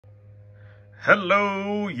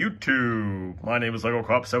Hello YouTube, my name is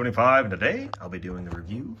LegoCop75 and today I'll be doing a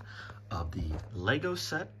review of the Lego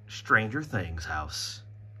set Stranger Things house.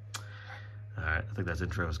 Alright, I think that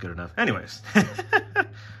intro is good enough. Anyways,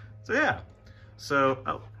 well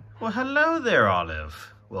hello there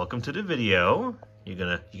Olive. Welcome to the video. You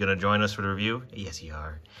gonna join us for the review? Yes you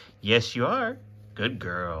are. Yes you are. Good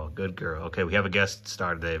girl, good girl. Okay, we have a guest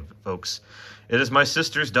star today, folks. It is my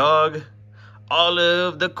sister's dog,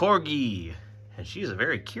 Olive the Corgi. And she's a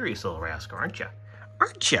very curious little rascal, aren't you?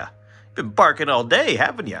 Aren't you? You've been barking all day,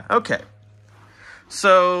 haven't you? Okay.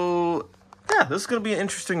 So, yeah, this is going to be an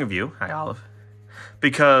interesting review. Hi, Olive.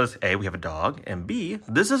 Because, A, we have a dog, and B,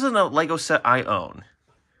 this isn't a Lego set I own.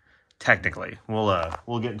 Technically.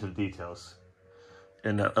 We'll get into the details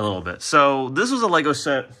in a little bit. So, this was a Lego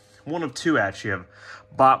set, one of two actually, I've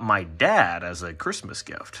bought my dad as a Christmas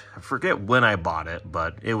gift. I forget when I bought it,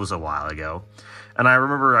 but it was a while ago. And I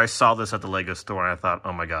remember I saw this at the Lego store and I thought,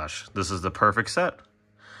 oh my gosh, this is the perfect set.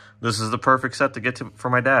 This is the perfect set to get for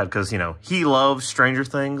my dad because, you know, he loves Stranger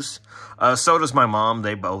Things. So does my mom.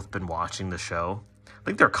 They've both been watching the show. I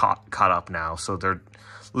think they're caught up now, so they're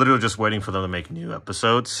literally just waiting for them to make new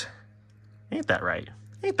episodes. Ain't that right?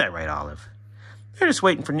 Ain't that right, Olive? They're just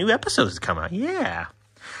waiting for new episodes to come out. Yeah.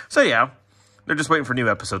 So, yeah, they're just waiting for new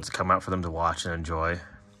episodes to come out for them to watch and enjoy.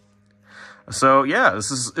 So, yeah, it's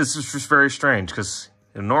just very strange because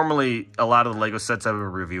normally a lot of the Lego sets I've been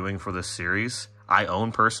reviewing for this series, I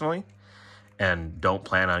own personally and don't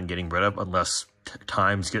plan on getting rid of unless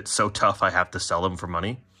times get so tough I have to sell them for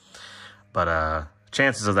money. But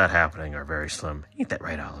chances of that happening are very slim. Ain't that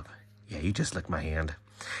right, Olive? Yeah, you just licked my hand.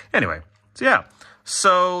 Anyway, so yeah.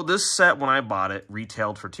 So this set, when I bought it,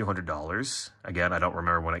 retailed for $200. Again, I don't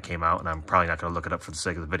remember when it came out, and I'm probably not going to look it up for the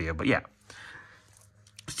sake of the video, but yeah.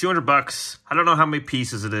 It's $200. I don't know how many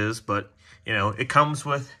pieces it is, but, you know, it comes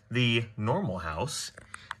with the normal house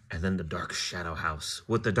and then the dark shadow house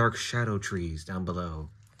with the dark shadow trees down below.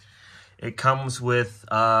 It comes with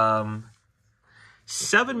 7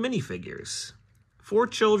 minifigures. 4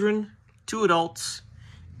 children, 2 adults,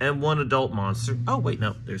 and 1 adult monster. Oh, wait,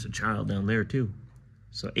 no, there's a child down there, too.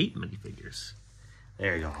 So 8 minifigures.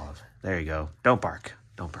 There you go, Olive. There you go. Don't bark.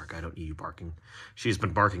 Don't bark. I don't need you barking. She's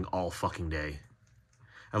been barking all fucking day.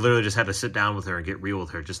 I literally just had to sit down with her and get real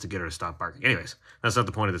with her just to get her to stop barking. Anyways, that's not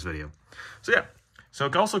the point of this video. So yeah, so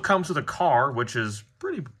it also comes with a car, which is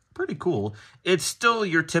pretty cool. It's still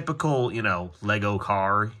your typical, you know, Lego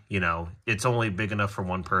car. You know, it's only big enough for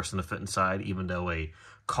 1 person to fit inside, even though a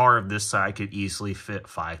car of this size could easily fit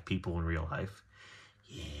 5 people in real life.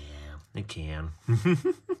 Yeah, it can.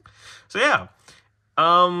 So yeah,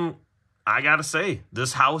 I gotta say,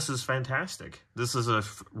 this house is fantastic. This is a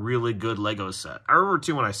really good Lego set. I remember,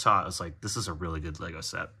 too, when I saw it, I was like, this is a really good Lego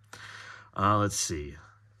set. Let's see.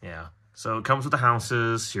 Yeah. So it comes with the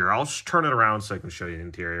houses. Here, I'll just turn it around so I can show you the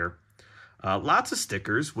interior. Lots of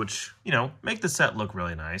stickers, which, you know, make the set look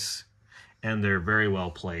really nice. And they're very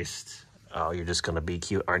well placed. Oh, you're just gonna be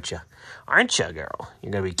cute, aren't you? Aren't you, girl?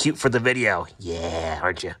 You're gonna be cute for the video. Yeah,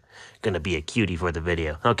 aren't you? Gonna be a cutie for the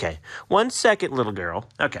video. Okay. 1 second, little girl.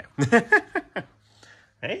 Okay.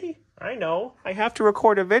 Hey, I know. I have to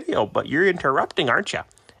record a video, but you're interrupting, aren't you?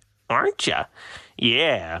 Aren't you?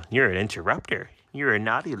 Yeah, you're an interrupter. You're a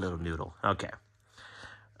naughty little noodle. Okay.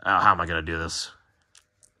 How am I gonna do this?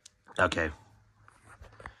 Okay.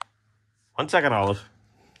 1 second, Olive.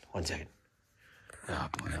 1 second. Oh,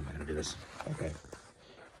 boy, how am I going to do this? Okay.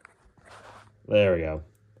 There we go.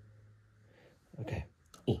 Okay.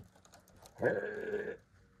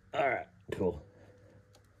 All right, cool.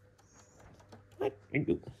 What?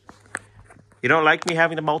 You don't like me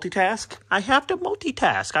having to multitask? I have to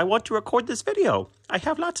multitask. I want to record this video. I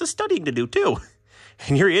have lots of studying to do, too.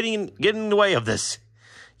 And you're getting in the way of this.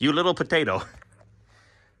 You little potato.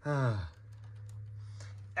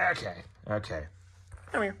 Okay.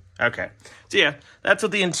 Come here. Okay. So, yeah, that's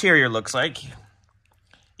what the interior looks like.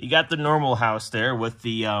 You got the normal house there with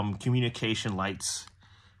the communication lights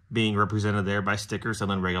being represented there by stickers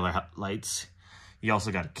and then regular lights. You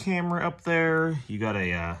also got a camera up there. You got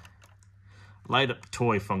a light up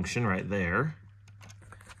toy function right there.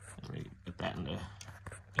 Let me get that in there.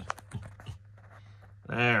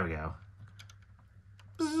 There we go.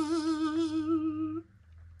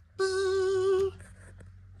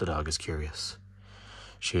 The dog is curious.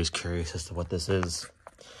 She was curious as to what this is.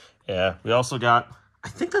 Yeah, we also got, I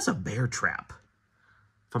think that's a bear trap,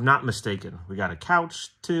 if I'm not mistaken. We got a couch,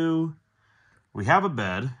 too. We have a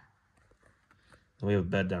bed. And we have a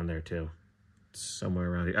bed down there, too. It's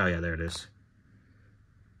somewhere around here. Oh, yeah, there it is.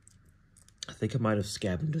 I think I might have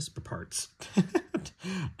scavenged this for parts.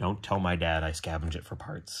 Don't tell my dad I scavenged it for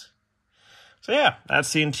parts. So yeah,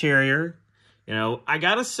 that's the interior. You know, I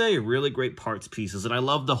gotta say, really great parts pieces, and I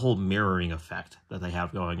love the whole mirroring effect that they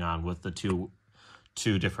have going on with the two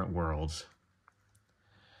different worlds.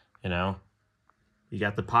 You know, you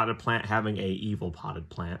got the potted plant having a evil potted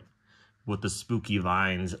plant with the spooky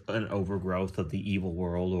vines and overgrowth of the evil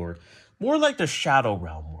world, or more like the Shadow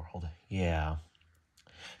Realm world. Yeah.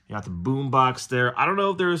 You got the boombox there. I don't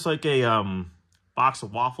know if there's like a box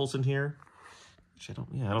of waffles in here. Which I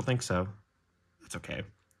don't think so. That's okay.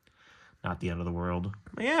 Not the end of the world.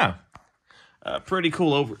 But yeah. Pretty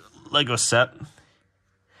cool Lego set.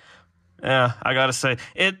 Yeah, I gotta say,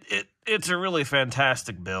 it's a really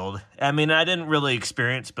fantastic build. I mean, I didn't really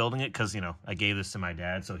experience building it because, you know, I gave this to my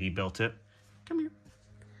dad, so he built it. Come here.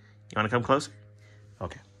 You want to come closer?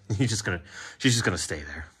 Okay. She's just gonna stay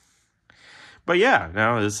there. But yeah,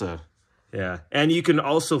 now it's yeah. And you can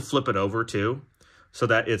also flip it over too, so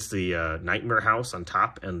that it's the nightmare house on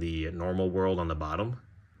top and the normal world on the bottom.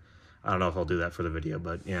 I don't know if I'll do that for the video,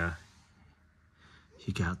 but yeah.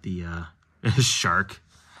 You got the shark.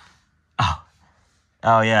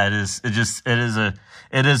 Oh yeah, it is.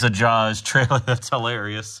 It is a Jaws trailer. That's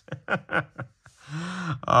hilarious.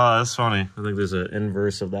 Oh, that's funny. I think there's an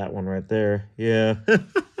inverse of that one right there. Yeah,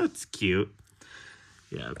 it's cute.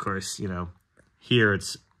 Yeah, of course. You know, here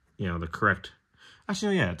it's the correct.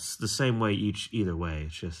 Actually, yeah, it's the same way either way.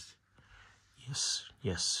 It's just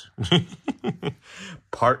yes.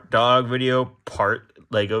 Part dog video, part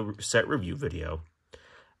Lego set review video.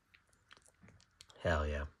 Hell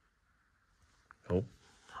yeah.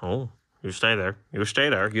 Oh, you stay there. You stay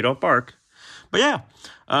there. You don't bark. But yeah,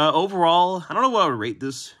 overall, I don't know what I would rate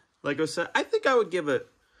this Lego set. I think I would give it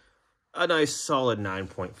a nice solid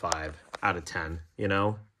 9.5 out of 10, you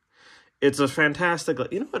know? It's a fantastic,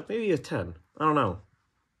 you know what, maybe a 10. I don't know.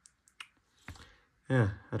 Yeah,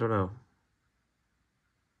 I don't know.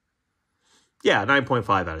 Yeah, 9.5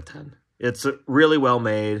 out of 10. It's really well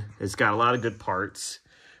made. It's got a lot of good parts.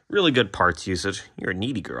 Really good parts usage. You're a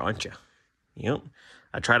needy girl, aren't you? Yep.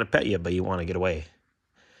 I try to pet you, but you want to get away.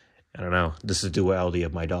 I don't know. This is the duality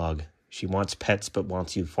of my dog. She wants pets, but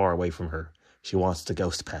wants you far away from her. She wants the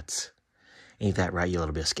ghost pets. Ain't that right, you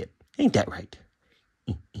little biscuit? Ain't that right?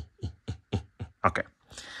 Okay.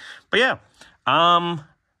 But yeah.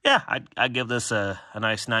 Yeah, I'd give this a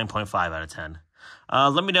nice 9.5 out of 10.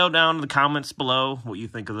 Let me know down in the comments below what you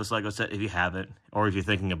think of this Lego set if you have it, or if you're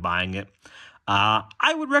thinking of buying it.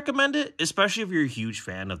 I would recommend it, especially if you're a huge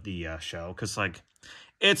fan of the show, because, like,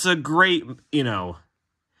 it's a great, I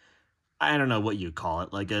don't know what you'd call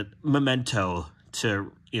it, like a memento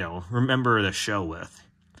to, remember the show with,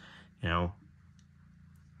 I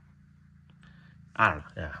don't know.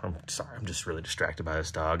 Yeah, I'm sorry. I'm just really distracted by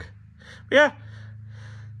this dog. But yeah.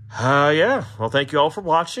 Well, thank you all for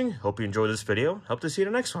watching. Hope you enjoyed this video. Hope to see you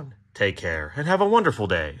in the next one. Take care and have a wonderful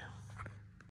day.